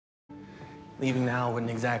Leaving now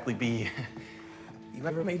wouldn't exactly be... You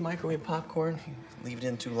ever made microwave popcorn? You leave it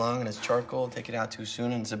in too long and it's charcoal, take it out too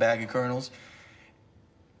soon and it's a bag of kernels.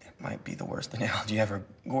 It might be the worst analogy ever.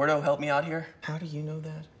 Gordo, help me out here. How do you know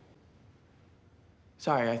that?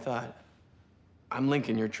 Sorry, I thought... I'm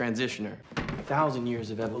Lincoln, your transitioner. 1,000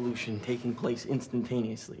 years of evolution taking place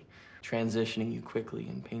instantaneously. Transitioning you quickly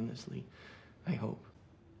and painlessly, I hope.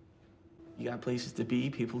 You got places to be,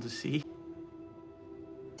 people to see.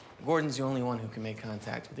 Gordon's the only one who can make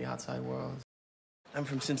contact with the outside world. I'm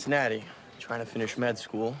from Cincinnati, trying to finish med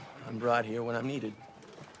school. I'm brought here when I'm needed.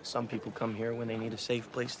 Some people come here when they need a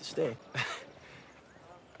safe place to stay.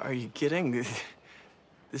 Are you kidding?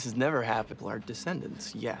 This has never happened. Our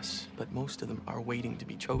descendants, yes, but most of them are waiting to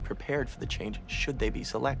be prepared for the change should they be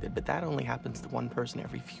selected. But that only happens to one person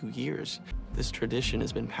every few years. This tradition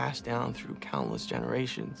has been passed down through countless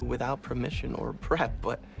generations without permission or prep,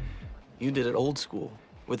 but you did it old school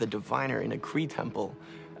with a diviner in a Cree temple.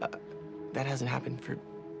 That hasn't happened for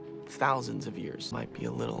thousands of years. Might be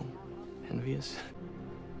a little envious.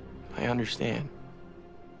 I understand.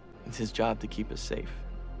 It's his job to keep us safe.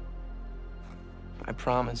 I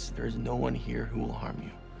promise there is no one here who will harm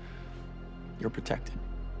you. You're protected.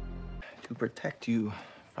 To protect you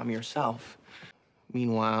from yourself.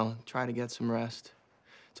 Meanwhile, try to get some rest.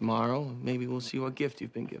 Tomorrow, maybe we'll see what gift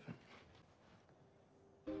you've been given.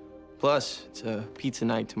 Plus, it's a pizza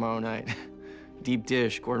night tomorrow night. Deep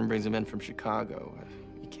dish. Gordon brings them in from Chicago.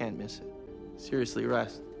 You can't miss it. Seriously,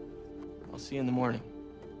 rest. I'll see you in the morning.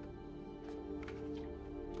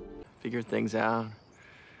 Figure things out.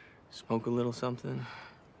 Smoke a little something.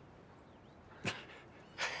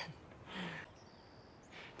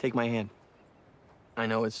 Take my hand. I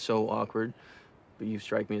know it's so awkward, but you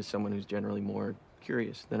strike me as someone who's generally more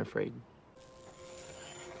curious than afraid.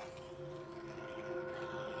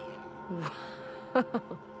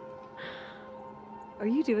 Are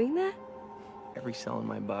you doing that? Every cell in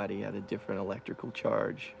my body had a different electrical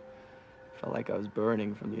charge. Felt like I was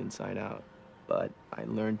burning from the inside out, but I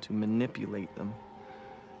learned to manipulate them.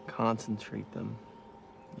 Concentrate them,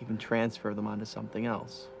 even transfer them onto something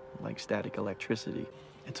else, like static electricity.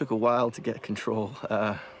 It took a while to get control.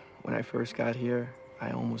 When I first got here, I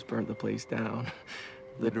almost burnt the place down,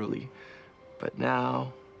 literally. But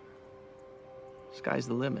now, sky's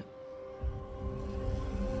the limit.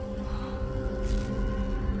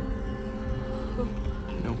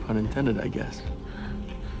 No pun intended, I guess.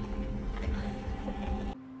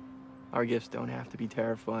 Our gifts don't have to be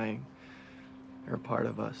terrifying. They're a part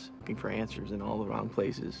of us, looking for answers in all the wrong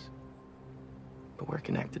places. But we're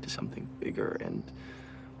connected to something bigger and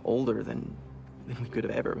older than we could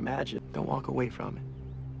have ever imagined. Don't walk away from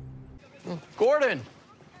it. Gordon!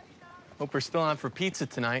 Hope we're still on for pizza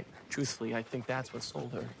tonight. Truthfully, I think that's what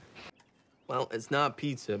sold her. Well, it's not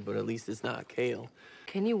pizza, but at least it's not kale.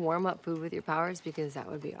 Can you warm up food with your powers? Because that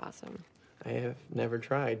would be awesome. I have never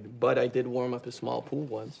tried, but I did warm up a small pool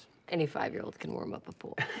once. Any 5-year-old can warm up a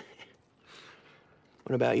pool.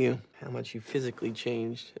 What about you? How much you physically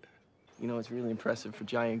changed? You know, it's really impressive for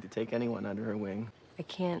Jiang to take anyone under her wing. I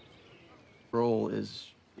can't. Role is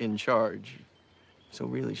in charge, so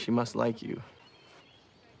really, she must like you.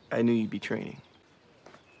 I knew you'd be training.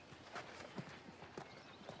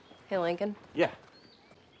 Hey, Lincoln. Yeah.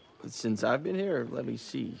 But since I've been here, let me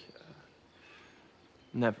see.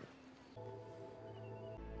 Never.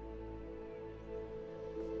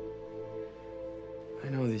 I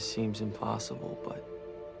know this seems impossible, but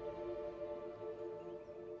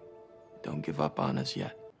don't give up on us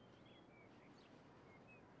yet.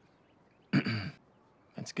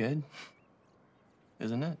 That's good,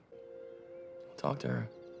 isn't it? Talk to her.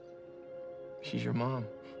 She's your mom.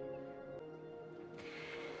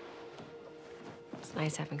 It's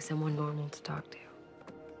nice having someone normal to talk to.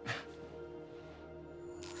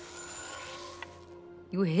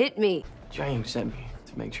 You hit me. Jiang sent me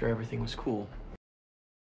to make sure everything was cool.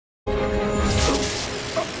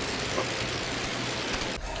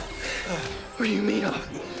 What do you mean?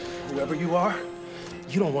 Whoever you are,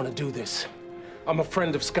 you don't want to do this. I'm a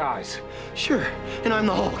friend of Sky's. Sure, and I'm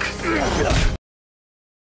the Hulk.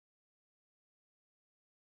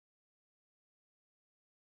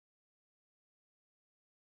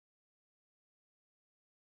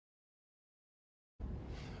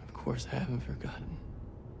 Of course, I haven't forgotten.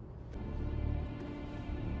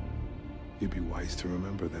 You'd be wise to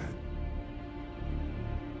remember that.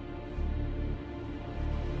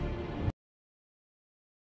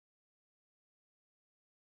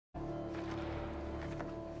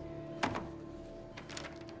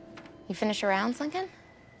 You finish your rounds, Lincoln?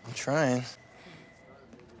 I'm trying.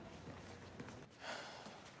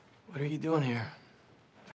 What are you doing here?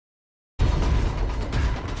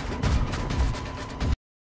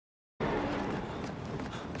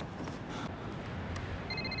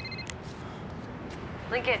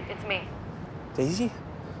 Lincoln, it's me. Daisy?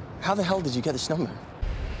 How the hell did you get this number?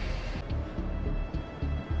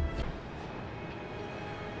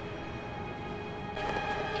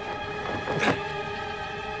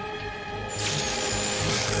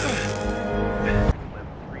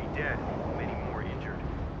 Dead, many more injured.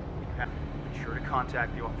 Be sure to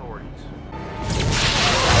contact the authorities.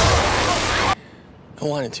 I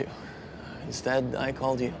wanted to. Instead, I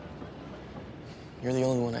called you. You're the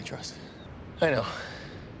only one I trust. I know.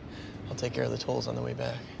 I'll take care of the tolls on the way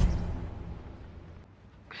back.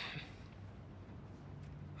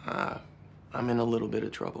 I'm in a little bit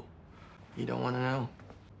of trouble. You don't want to know?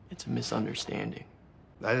 It's a misunderstanding.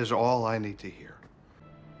 That is all I need to hear.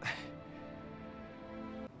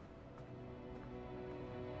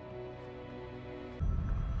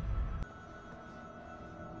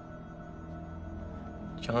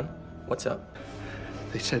 John, what's up?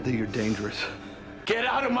 They said that you're dangerous. Get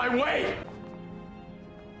out of my way!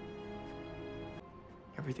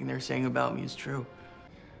 Everything they're saying about me is true.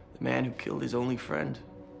 The man who killed his only friend.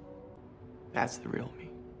 That's the real me.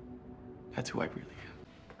 That's who I really am.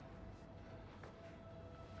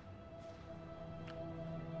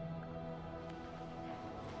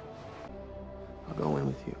 I'll go in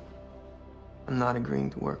with you. I'm not agreeing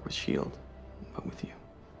to work with S.H.I.E.L.D, but with you.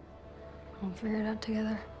 We'll figure it out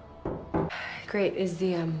together. Great. Is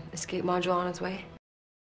the escape module on its way?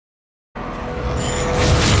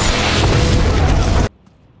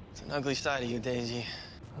 It's an ugly side of you, Daisy.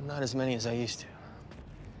 I'm not as many as I used to.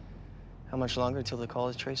 How much longer till the call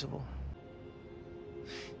is traceable?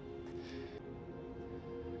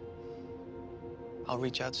 I'll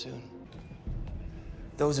reach out soon.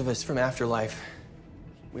 Those of us from Afterlife,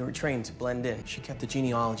 we were trained to blend in. She kept the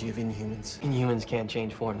genealogy of Inhumans. Inhumans can't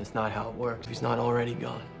change form. That's not how it works. He's not already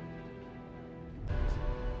gone.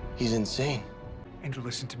 He's insane. Andrew,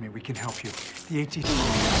 listen to me. We can help you. The AT...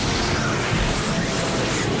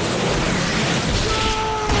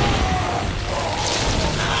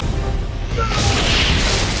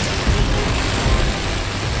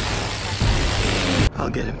 I'll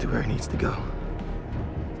get him to where he needs to go.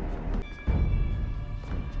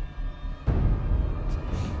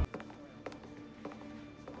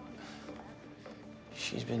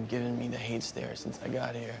 She's been giving me the hate stare since I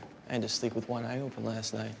got here. I had to sleep with one eye open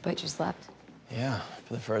last night. But you slept? Yeah,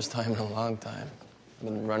 for the first time in a long time. I've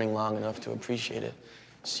been running long enough to appreciate a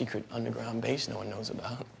secret underground base no one knows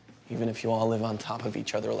about. Even if you all live on top of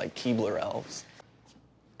each other like Keebler elves.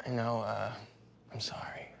 I know, I'm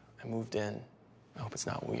sorry. I moved in. I hope it's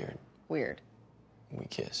not weird. Weird. We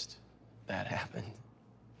kissed. That happened.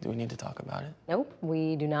 Do we need to talk about it? Nope,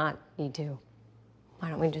 we do not need to. Why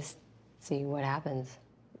don't we just see what happens?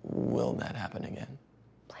 Will that happen again?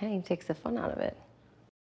 Planning takes the fun out of it.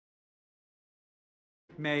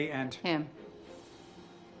 May and... Him.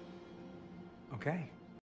 Okay.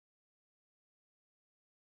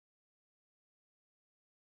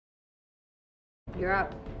 You're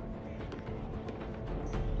up.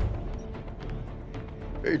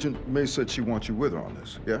 Agent May said she wants you with her on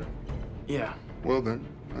this, yeah? Yeah. Well then,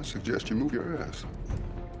 I suggest you move your ass.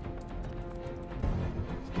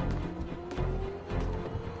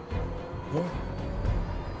 Yeah.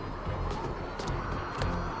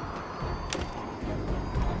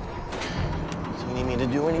 So you need me to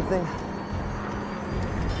do anything?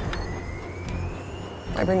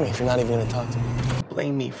 Why bring me if you're not even gonna talk to me?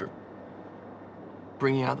 Blame me for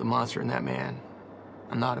bringing out the monster in that man.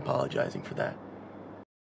 I'm not apologizing for that.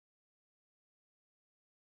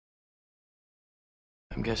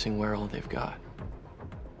 I'm guessing we're all they've got.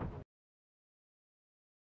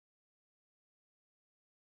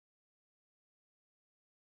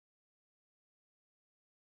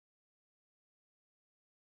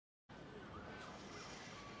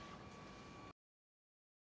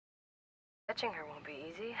 Catching her won't be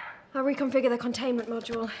easy. I'll reconfigure the containment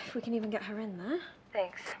module, if we can even get her in there.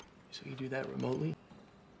 Thanks. So you do that remotely?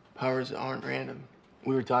 Powers aren't random.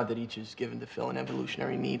 We were taught that each is given to fill an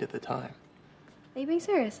evolutionary need at the time. Are you being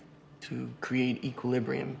serious? To create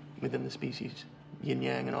equilibrium within the species,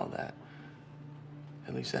 yin-yang and all that.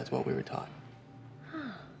 At least that's what we were taught.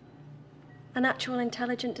 An actual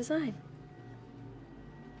intelligent design.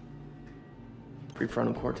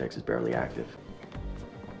 Prefrontal cortex is barely active.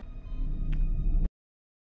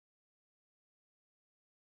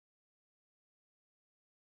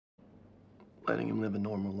 Letting him live a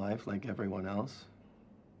normal life like everyone else?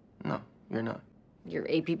 No, you're not. Your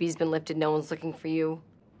APB's been lifted, no one's looking for you.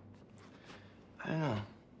 I don't know.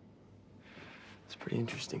 It's pretty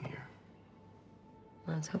interesting here.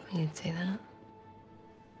 I was hoping you'd say that.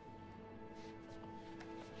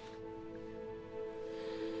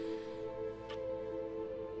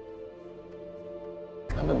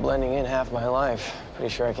 blending in half my life.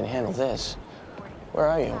 Pretty sure I can handle this. Where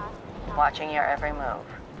are you? Watching your every move.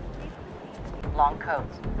 Long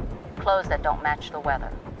coats. Clothes that don't match the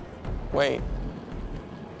weather. Wait.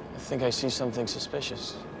 I think I see something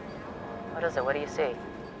suspicious. What is it? What do you see?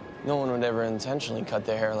 No one would ever intentionally cut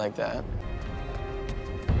their hair like that.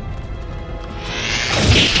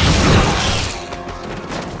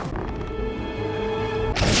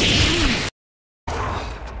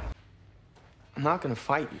 I'm not gonna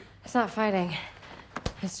fight you. It's not fighting.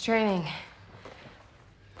 It's training.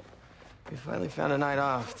 We finally found a night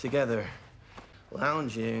off together.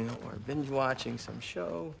 Lounging or binge watching some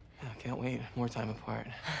show. I can't wait. More time apart.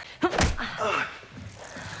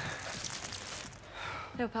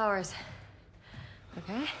 No powers.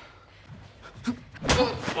 Okay?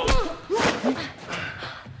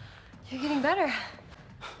 You're getting better.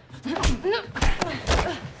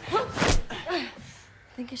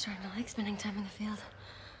 I think you're starting to like spending time in the field.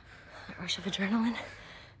 That rush of adrenaline.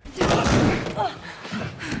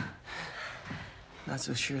 Not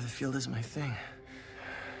so sure the field is my thing.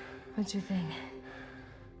 What's your thing?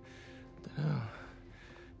 Dunno.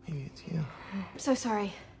 Maybe it's you. I'm so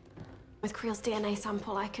sorry. With Creel's DNA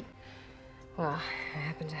sample, I could... Well, I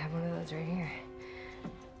happen to have one of those right here.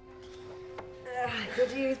 Go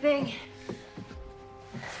do your thing.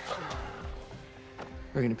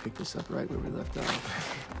 We're gonna pick this up right where we left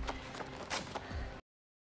off.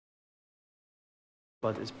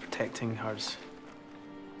 Blood is protecting hers.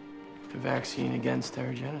 The vaccine against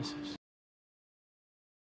sternogenesis.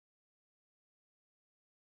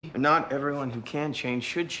 Not everyone who can change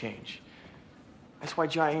should change. That's why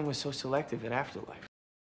S.H.I.E.L.D was so selective at Afterlife.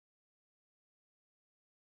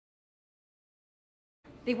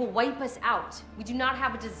 They will wipe us out. We do not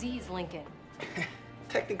have a disease, Lincoln.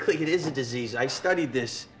 Technically, it is a disease. I studied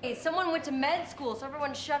this. Hey, someone went to med school, so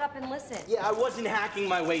everyone shut up and listen. Yeah, I wasn't hacking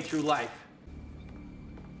my way through life.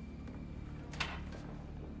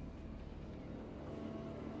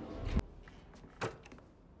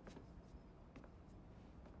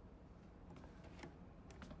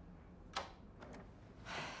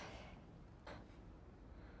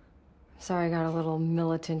 Sorry, I got a little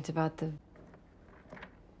militant about the...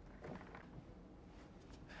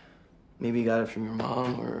 Maybe you got it from your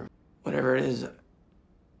mom or whatever it is.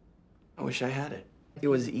 I wish I had it. It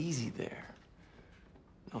was easy there.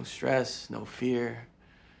 No stress, no fear.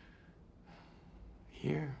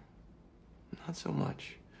 Here, not so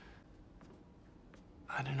much.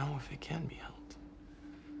 I don't know if it can be helped.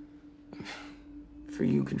 For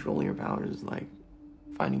you, controlling your powers is like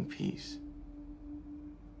finding peace.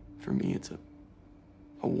 For me, it's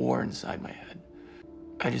a war inside my head.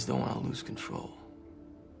 I just don't want to lose control.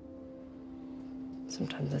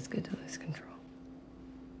 Sometimes it's good to lose control.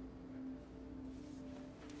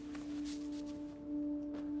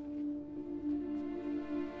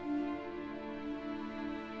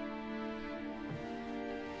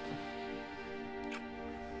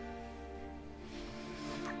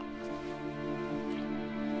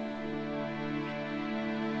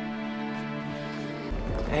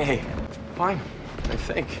 Hey, fine, I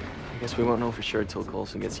think. I guess we won't know for sure till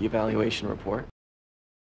Coulson gets the evaluation report.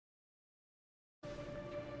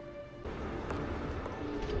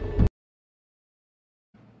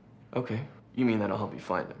 Okay, you mean that'll help you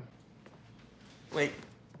find him? Wait,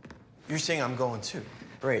 you're saying I'm going too?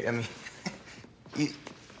 Right, I mean, you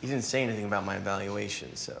didn't say anything about my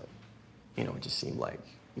evaluation, so, you know, it just seemed like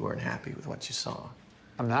you weren't happy with what you saw.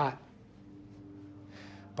 I'm not.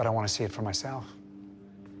 But I want to see it for myself.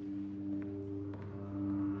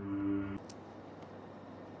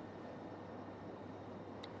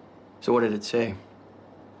 So what did it say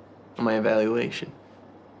on my evaluation?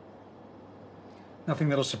 Nothing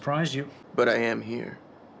that'll surprise you. But I am here.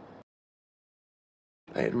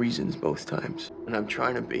 I had reasons both times, and I'm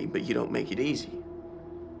trying to be, but you don't make it easy.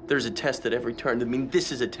 There's a test at every turn. I mean,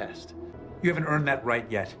 this is a test. You haven't earned that right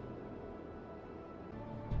yet.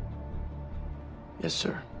 Yes,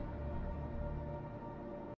 sir.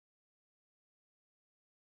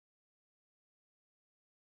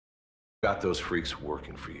 Got those freaks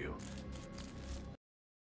working for you.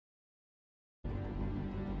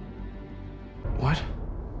 What?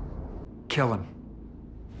 Kill him.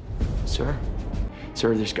 Sir?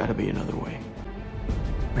 Sir, there's got to be another way.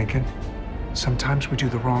 Lincoln, sometimes we do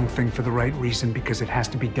the wrong thing for the right reason because it has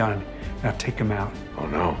to be done. Now take him out. Oh,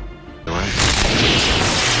 no. All right.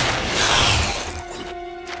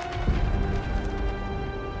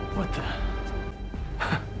 What the?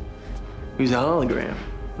 Who's a hologram?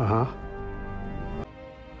 Uh-huh.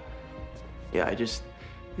 Yeah,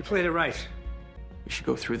 You played it right. We should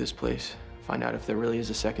go through this place, find out if there really is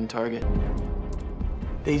a second target.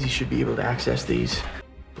 Daisy should be able to access these.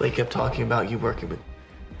 Blake kept talking about you working with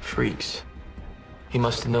freaks. He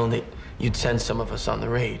must have known that you'd send some of us on the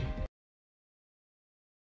raid.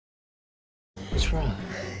 What's wrong?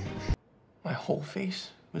 My whole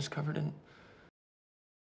face was covered in...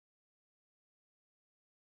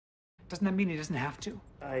 Doesn't that mean he doesn't have to?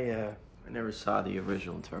 I never saw the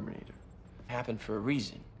original Terminator. It happened for a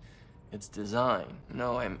reason. It's design.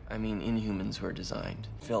 No, I mean Inhumans were designed.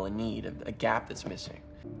 Fill a need, a gap that's missing.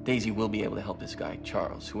 Daisy will be able to help this guy,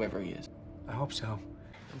 Charles, whoever he is. I hope so.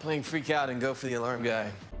 I'm playing freak out and go for the alarm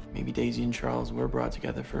guy. Maybe Daisy and Charles were brought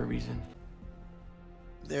together for a reason.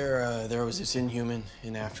 There was this Inhuman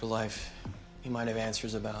in Afterlife. He might have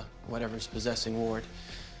answers about whatever's possessing Ward.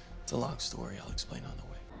 It's a long story. I'll explain on the way.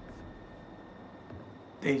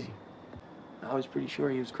 Daisy. I was pretty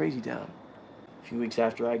sure he was crazy town. A few weeks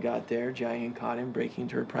after I got there, Giant caught him breaking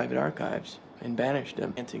into her private archives and banished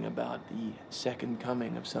him, ranting about the second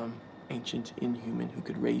coming of some ancient Inhuman who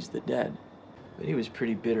could raise the dead. But he was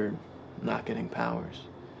pretty bitter not getting powers.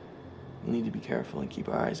 We'll need to be careful and keep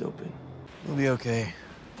our eyes open. We'll be okay,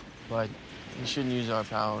 but we shouldn't use our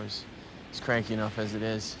powers. It's cranky enough as it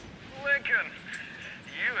is. Lincoln,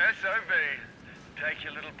 you SOB. Take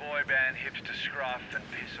your little boy band hipster scruff and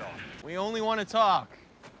piss off. We only want to talk.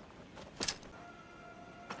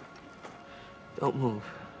 Don't move.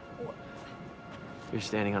 You're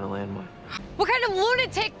standing on a landmine. What kind of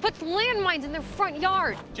lunatic puts landmines in their front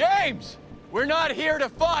yard? James! We're not here to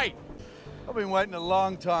fight! I've been waiting a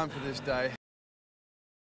long time for this day.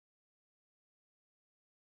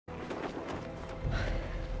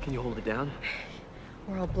 Can you hold it down?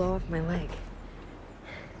 Or I'll blow off my leg.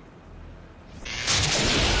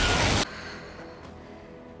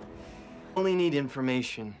 Only need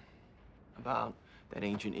information about that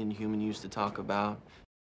ancient Inhuman used to talk about.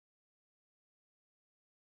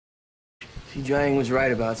 See, Jiang was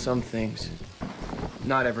right about some things.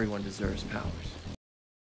 Not everyone deserves powers.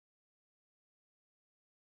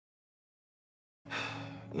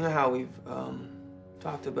 You know how we've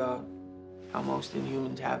talked about how most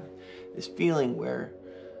Inhumans have this feeling where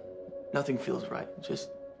nothing feels right, just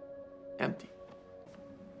empty.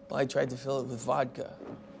 Well, I tried to fill it with vodka,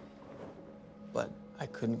 but I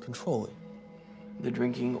couldn't control it. The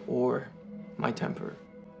drinking or my temper.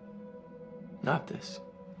 Not this.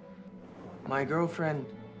 My girlfriend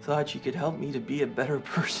thought she could help me to be a better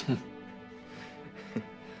person.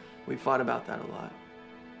 We fought about that a lot.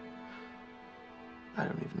 I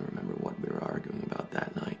don't even remember what we were arguing about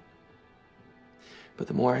that night. But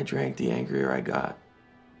the more I drank, the angrier I got.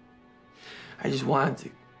 I just wanted to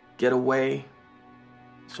get away,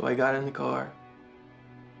 so I got in the car.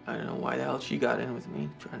 I don't know why the hell she got in with me,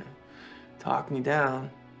 trying to talk me down.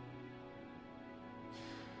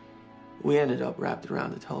 We ended up wrapped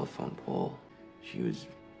around the telephone pole. She was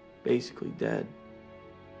basically dead.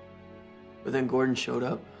 But then Gordon showed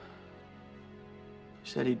up.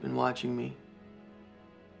 Said he'd been watching me.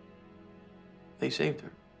 They saved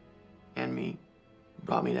her. And me.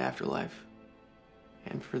 Brought me to Afterlife.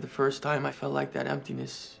 And for the first time, I felt like that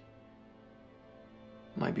emptiness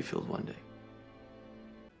might be filled one day.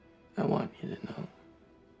 I want you to know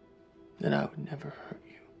that I would never hurt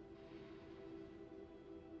you.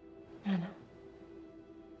 I know.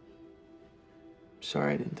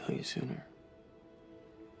 Sorry I didn't tell you sooner.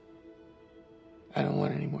 I don't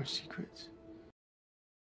want any more secrets.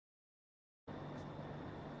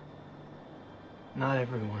 Not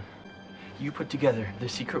everyone. You put together the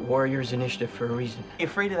Secret Warriors Initiative for a reason. Be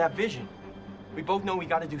afraid of that vision. We both know we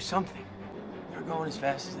gotta do something. They're going as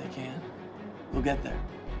fast as they can. We'll get there.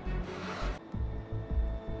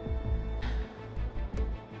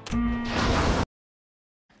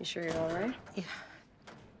 You sure you're all right? Yeah.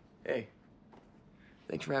 Hey,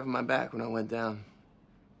 thanks for having my back when I went down.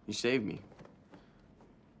 You saved me.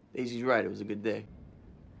 Daisy's right, it was a good day.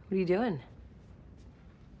 What are you doing?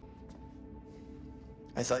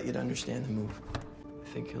 I thought you'd understand the move. I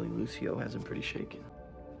think Hilly Lucio has him pretty shaken.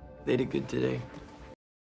 They did good today.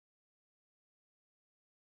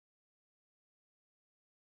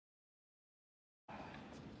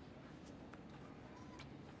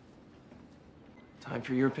 Time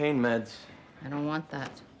for your pain meds. I don't want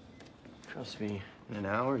that. Trust me, in an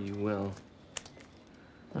hour you will.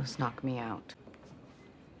 Those knock me out.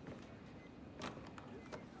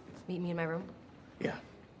 Meet me in my room? Yeah.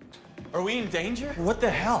 Are we in danger? What the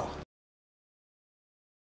hell?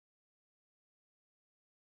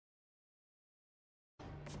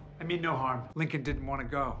 I mean no harm. Lincoln didn't want to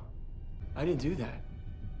go. I didn't do that.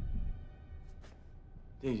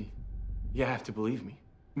 Daisy, you have to believe me.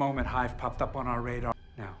 Moment Hive popped up on our radar.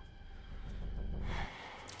 Now,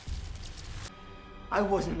 I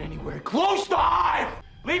wasn't anywhere close to Hive!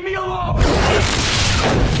 Leave me alone!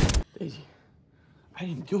 Daisy, I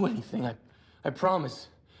didn't do anything. I promise.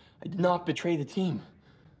 I did not betray the team.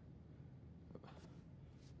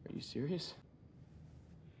 Are you serious?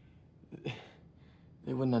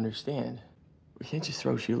 They wouldn't understand. We can't just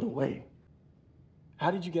throw S.H.I.E.L.D. away. How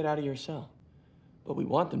did you get out of your cell? But we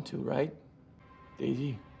want them to, right?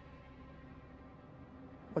 Daisy,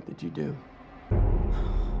 what did you do?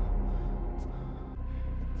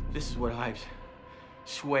 This is what Hive's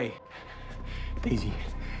sway. Daisy,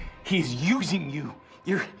 he's using you.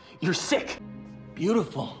 You're sick.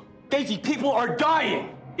 Beautiful. Daisy, people are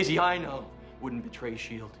dying. Daisy, I know. Wouldn't betray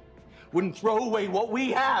S.H.I.E.L.D. Wouldn't throw away what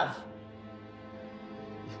we have.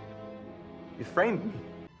 You framed me.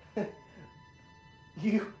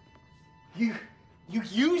 You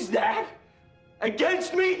used that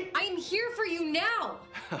against me? I'm here for you now.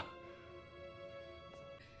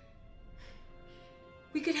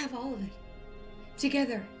 We could have all of it.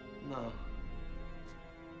 Together. No.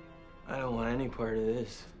 I don't want any part of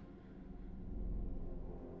this.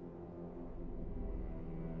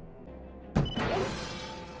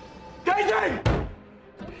 Daisy!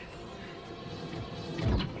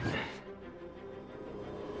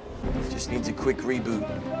 Just needs a quick reboot.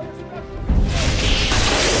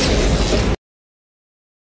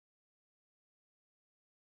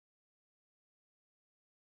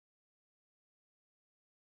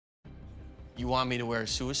 You want me to wear a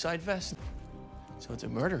suicide vest? So it's a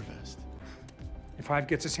murder vest. If Hive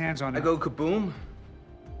gets his hands on it... I go kaboom?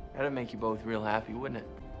 That'd make you both real happy, wouldn't it?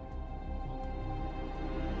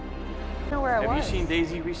 I know where I was. Have you seen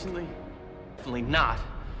Daisy recently? Definitely not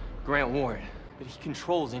Grant Ward, but he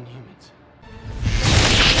controls Inhumans.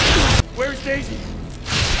 Where's Daisy?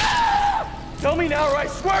 Tell me now or I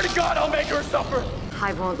swear to God I'll make her suffer!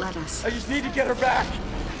 Hive won't let us. I just need to get her back.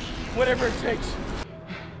 Whatever it takes.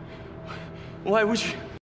 Why would you?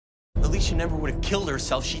 Alicia never would have killed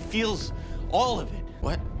herself. She feels all of it.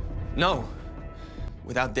 What? No.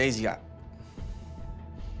 Without Daisy, I'll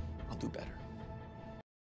do better.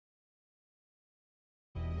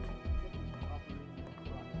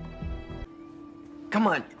 Come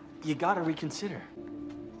on, you gotta reconsider.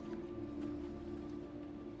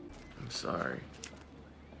 I'm sorry.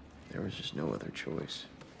 There was just no other choice.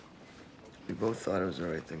 We both thought it was the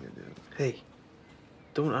right thing to do. Hey,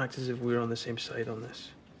 don't act as if we're on the same side on this.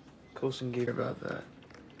 Coulson gave About that.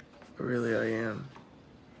 But really, I am.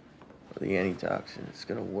 Well, the antitoxin, it's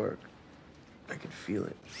gonna work. I can feel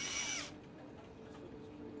it.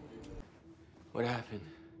 What happened?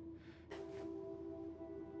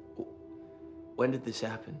 When did this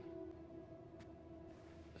happen?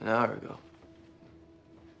 An hour ago.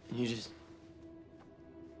 And you just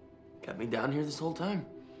got me down here this whole time.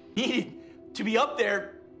 Needed to be up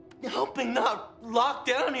there helping, not locked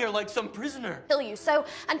down here like some prisoner. Kill you. So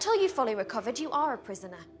until you've fully recovered, you are a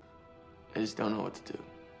prisoner. I just don't know what to do.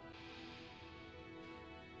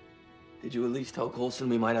 Did you at least tell Coulson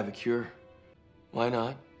we might have a cure? Why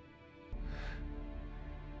not?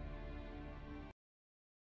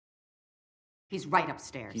 He's right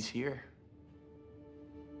upstairs. He's here.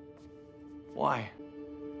 Why?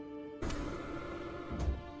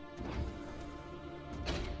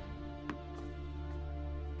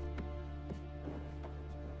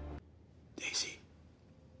 Daisy,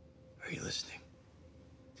 are you listening?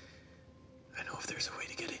 I know if there's a way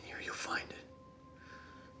to get in here, you'll find it.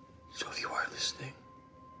 So if you are listening,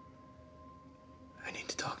 I need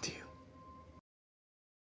to talk to you.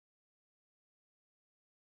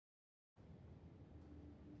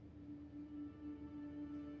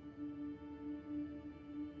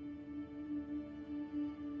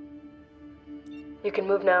 You can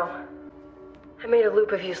move now. I made a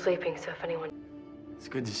loop of you sleeping, so if anyone... It's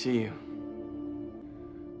good to see you.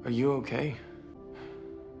 Are you okay?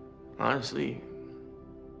 Honestly,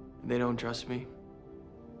 they don't trust me.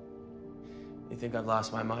 They think I've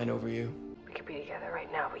lost my mind over you. We could be together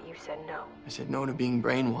right now, but you said no. I said no to being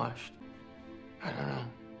brainwashed. I don't know.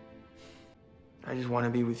 I just want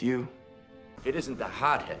to be with you. It isn't the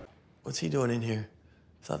hothead. What's he doing in here?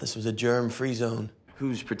 I thought this was a germ-free zone.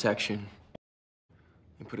 Whose protection?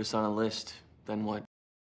 They put us on a list. Then what?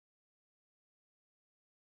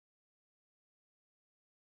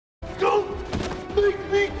 Don't make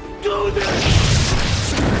me do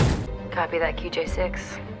this! Copy that,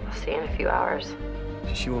 QJ6. I'll see you in a few hours.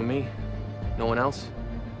 Just you and me? No one else?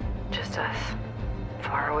 Just us.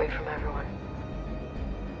 Far away from everyone.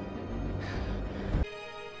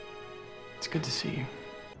 It's good to see you.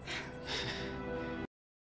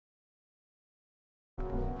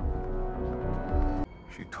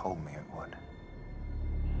 She told me it would.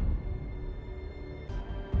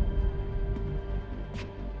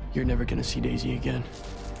 you're never gonna see Daisy again.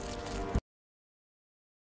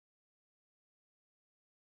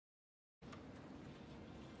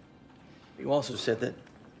 You also said that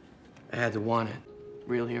I had to want it.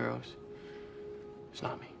 Real heroes. It's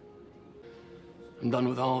not me. I'm done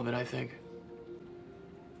with all of it, I think.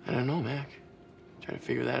 I don't know, Mac. Try to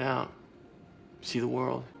figure that out. See the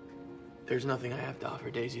world. There's nothing I have to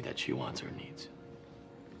offer Daisy that she wants or needs.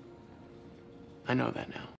 I know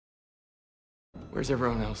that now. Where's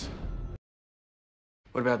everyone else?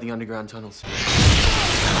 What about the underground tunnels?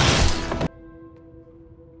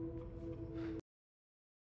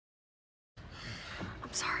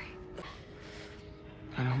 I'm sorry.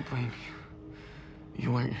 I don't blame you.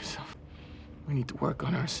 You weren't yourself. We need to work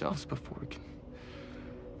on ourselves before we can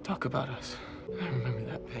talk about us. I remember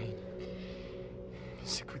that pain.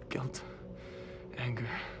 Sick with guilt, anger.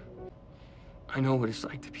 I know what it's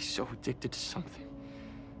like to be so addicted to something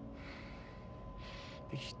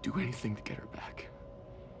that you'd do anything to get her back.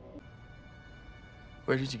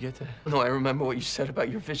 Where did you get that? No, I remember what you said about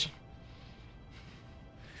your vision.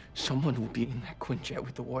 Someone will be in that Quinjet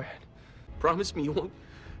with the warhead. Promise me you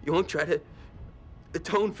won't try to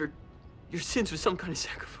atone for your sins with some kind of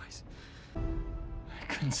sacrifice. I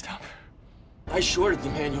couldn't stop her. I shorted the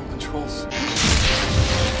manual controls.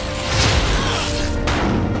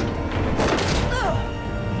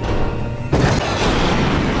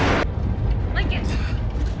 Lincoln!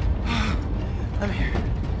 I'm here.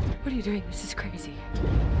 What are you doing? This is crazy.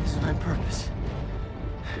 This is my purpose.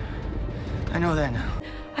 I know that now.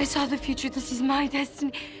 I saw the future. This is my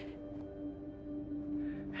destiny.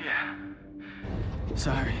 Yeah.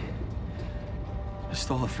 Sorry. I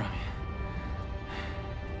stole it from you.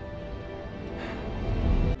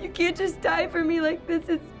 You can't just die for me like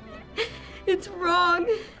this. It's wrong.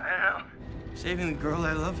 I know. Saving the girl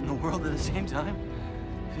I love and the world at the same time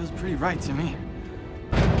feels pretty right to me.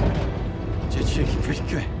 Jet's shaking pretty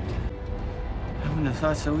good. I wouldn't have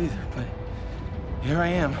thought so either, but here I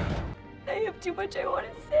am. I have too much I want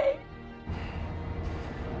to say.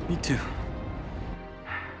 Me too.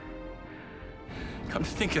 Come to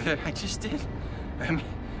think of it, I just did. I mean,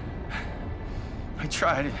 I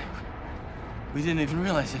tried it. We didn't even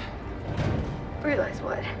realize it. Realize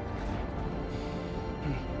what?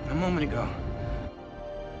 A moment ago.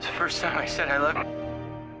 It's the first time I said I love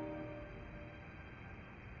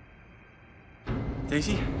you.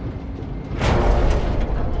 Daisy?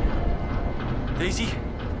 Daisy?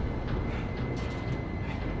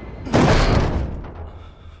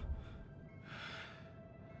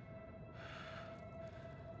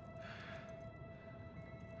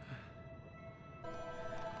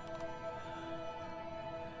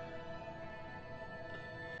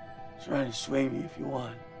 Try to sway me if you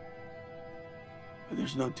want. But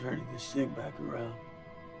there's no turning this thing back around.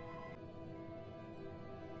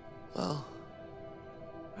 Well,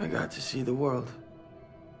 I got to see the world.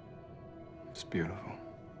 It's beautiful.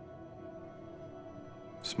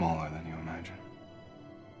 Smaller than you imagine.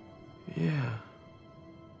 Yeah.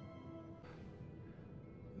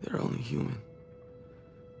 They're only human.